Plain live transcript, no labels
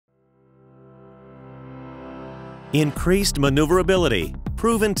Increased maneuverability,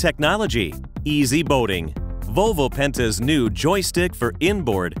 proven technology, easy boating. Volvo Penta's new Joystick for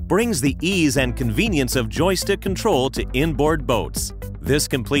Inboard brings the ease and convenience of joystick control to inboard boats. This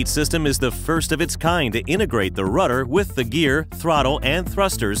complete system is the first of its kind to integrate the rudder with the gear, throttle, and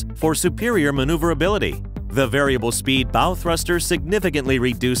thrusters for superior maneuverability. The variable speed bow thruster significantly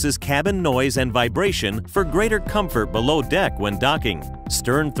reduces cabin noise and vibration for greater comfort below deck when docking.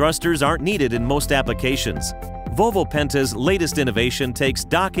 Stern thrusters aren't needed in most applications. Volvo Penta's latest innovation takes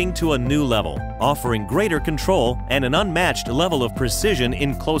docking to a new level, offering greater control and an unmatched level of precision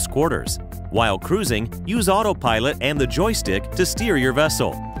in close quarters. While cruising, use autopilot and the joystick to steer your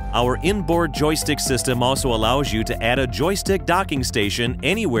vessel. Our inboard joystick system also allows you to add a joystick docking station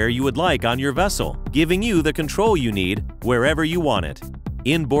anywhere you would like on your vessel, giving you the control you need wherever you want it.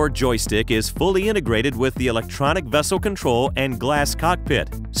 Inboard joystick is fully integrated with the electronic vessel control and glass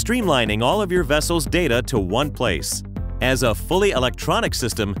cockpit, streamlining all of your vessel's data to one place. As a fully electronic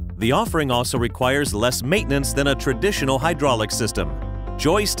system, the offering also requires less maintenance than a traditional hydraulic system.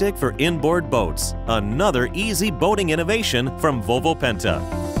 Joystick for inboard boats, another easy boating innovation from Volvo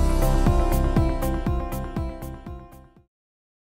Penta.